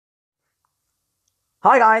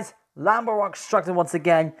Hi guys, Lambo Rock Structed once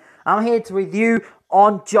again. I'm here to review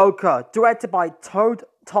on Joker, directed by Todd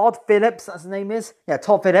Phillips, that's his name is. Yeah,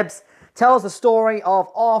 Todd Phillips. Tells the story of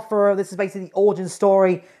Arthur. This is basically the origin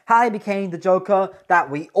story, how he became the Joker that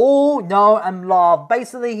we all know and love.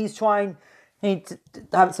 Basically, he's trying to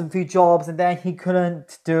have some few jobs and then he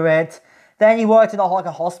couldn't do it. Then he worked in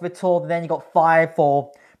a hospital, then he got fired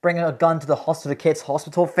for bringing a gun to the hospital, kids'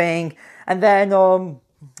 hospital thing. And then,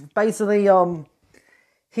 basically,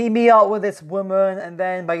 he meet up with this woman, and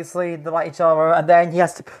then basically they like each other, and then he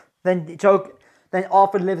has to. Then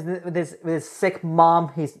Arthur lives with his sick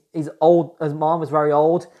mom. He's old. His mom was very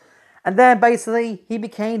old, and then basically he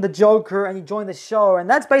became the Joker, and he joined the show, and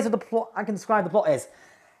that's basically the plot. I can describe the plot is.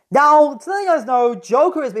 Now, to let you guys know,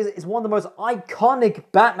 Joker is one of the most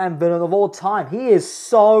iconic Batman villain of all time. He is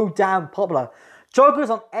so damn popular. Joker is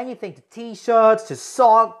on anything, to t-shirts, to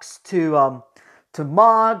socks, to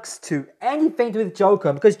mugs, to anything to do with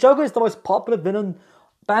Joker, because Joker is the most popular Batman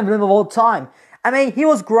villain of all time. I mean, he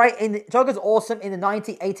was great Joker's awesome in the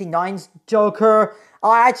 1989 Joker.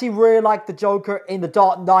 I actually really liked the Joker in The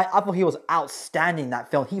Dark Knight. I thought he was outstanding in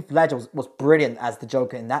that film. Heath Ledger was brilliant as the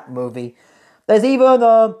Joker in that movie. There's even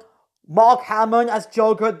Mark Hamill as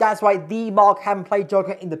Joker. That's right, the Mark Hamill played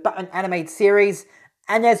Joker in the Batman animated series.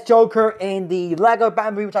 And there's Joker in the Lego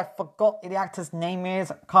Batman movie, which I forgot what the actor's name is.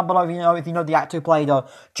 I can't believe if you know the actor who played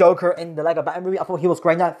Joker in the Lego Batman movie. I thought he was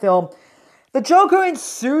great in that film. The Joker in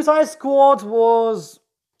Suicide Squad was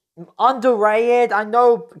underrated. I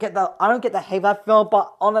don't get the hate of that film,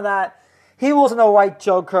 but on that, he was an alright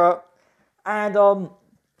Joker. And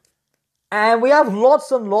we have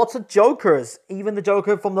lots and lots of Jokers. Even the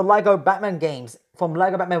Joker from the Lego Batman games, from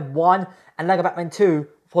Lego Batman 1 and Lego Batman 2.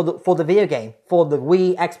 For the video game, for the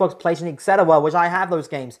Wii, Xbox, PlayStation, etc., which I have those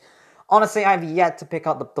games. Honestly, I have yet to pick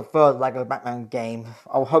up the third Lego Batman game.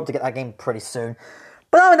 I'll hope to get that game pretty soon.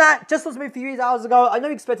 But other than that, just watched me a few hours ago. I know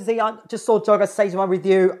you expect to see, I just saw Joker stage one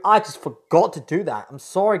review. I just forgot to do that. I'm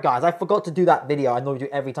sorry, guys. I forgot to do that video. I know you do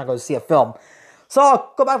every time I go to see a film. So, I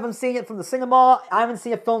got back from seeing it from the cinema. I haven't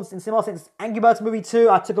seen a film in cinema since Angry Birds movie 2.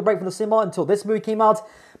 I took a break from the cinema until this movie came out.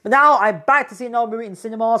 But now, I'm back to see another movie in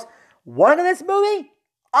cinemas. What is this movie?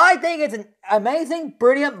 I think it's an amazing,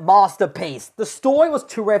 brilliant masterpiece. The story was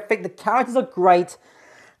terrific. The characters are great.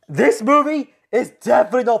 This movie is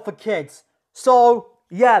definitely not for kids. So,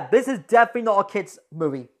 yeah, this is definitely not a kids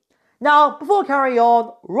movie. Now, before I carry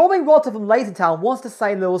on, Robin Rotter from Lazytown wants to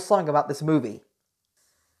say a little something about this movie.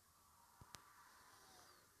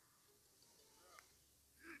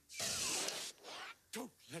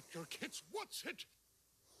 Don't let your kids watch it.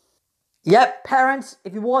 Yep, parents,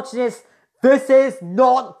 if you watch this, this is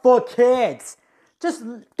not for kids. Just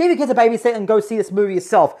give your kids a babysit and go see this movie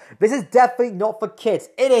yourself. This is definitely not for kids.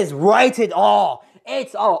 It is rated R.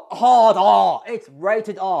 It's a hard R. It's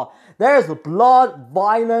rated R. There's blood,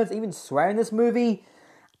 violence, even swearing in this movie.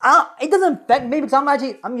 It doesn't affect me because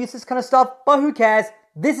I'm used to this kind of stuff, but who cares?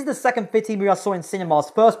 This is the second 50 movie I saw in cinemas.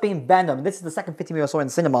 First being Venom. This is the second 50 movie I saw in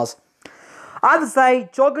cinemas. I have to say,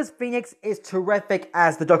 Joaquin Phoenix is terrific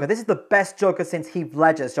as the Joker. This is the best Joker since Heath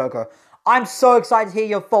Ledger's Joker. I'm so excited to hear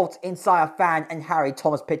your thoughts inside our fan and Harry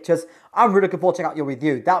Thomas pictures. I'm really looking forward to checking out your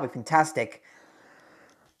review. That would be fantastic.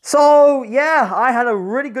 So, yeah, I had a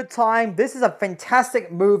really good time. This is a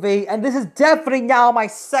fantastic movie. And this is definitely now my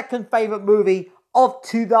second favorite movie of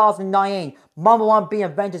 2019. Number one being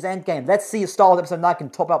Avengers Endgame. Let's see if Star Wars Episode 9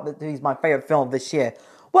 can top up that he's my favorite film this year.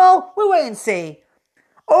 Well, we'll wait and see.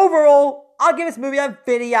 Overall, I'll give this movie a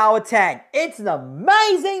 50 out of 10. It's an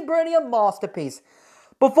amazing, brilliant masterpiece.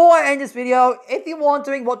 Before I end this video, if you're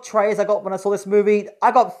wondering what trailers I got when I saw this movie,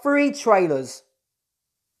 I got 3 trailers.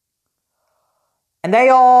 And they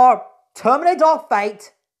are Terminator Dark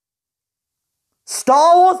Fate,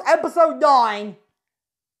 Star Wars Episode 9,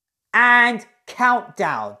 and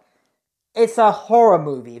Countdown. It's a horror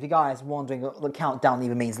movie, if you guys are wondering what the Countdown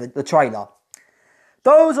even means, the trailer.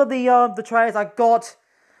 Those are the trailers I got.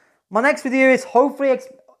 My next video is hopefully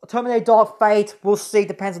Terminator Dark Fate. We'll see,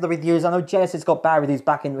 depends on the reviews. I know Genesis got bad reviews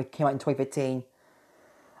back in, it came out in 2015.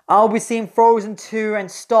 I'll be seeing Frozen 2 and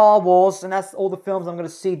Star Wars, and that's all the films I'm going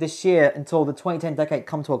to see this year until the 2010 decade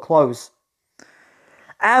come to a close.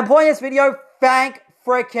 And for this video, thank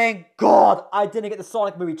freaking God I didn't get the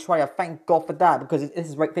Sonic movie trailer. Thank God for that, because this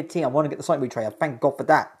is rate 15. I want to get the Sonic movie trailer. Thank God for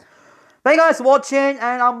that. Thank you guys for watching,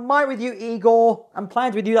 and I might review Igor. I'm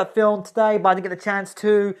planning to review that film today, but I didn't get the chance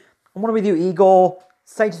to. I want to review Igor.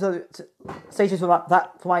 Stay tuned for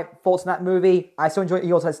my thoughts on that movie. I so enjoyed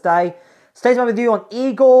Igor today. Stay tuned for my review on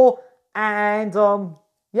Igor. And,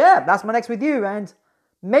 yeah, that's my next review. And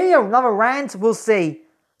maybe another rant. We'll see.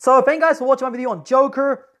 So, thank you guys for watching my video on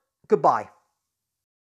Joker. Goodbye.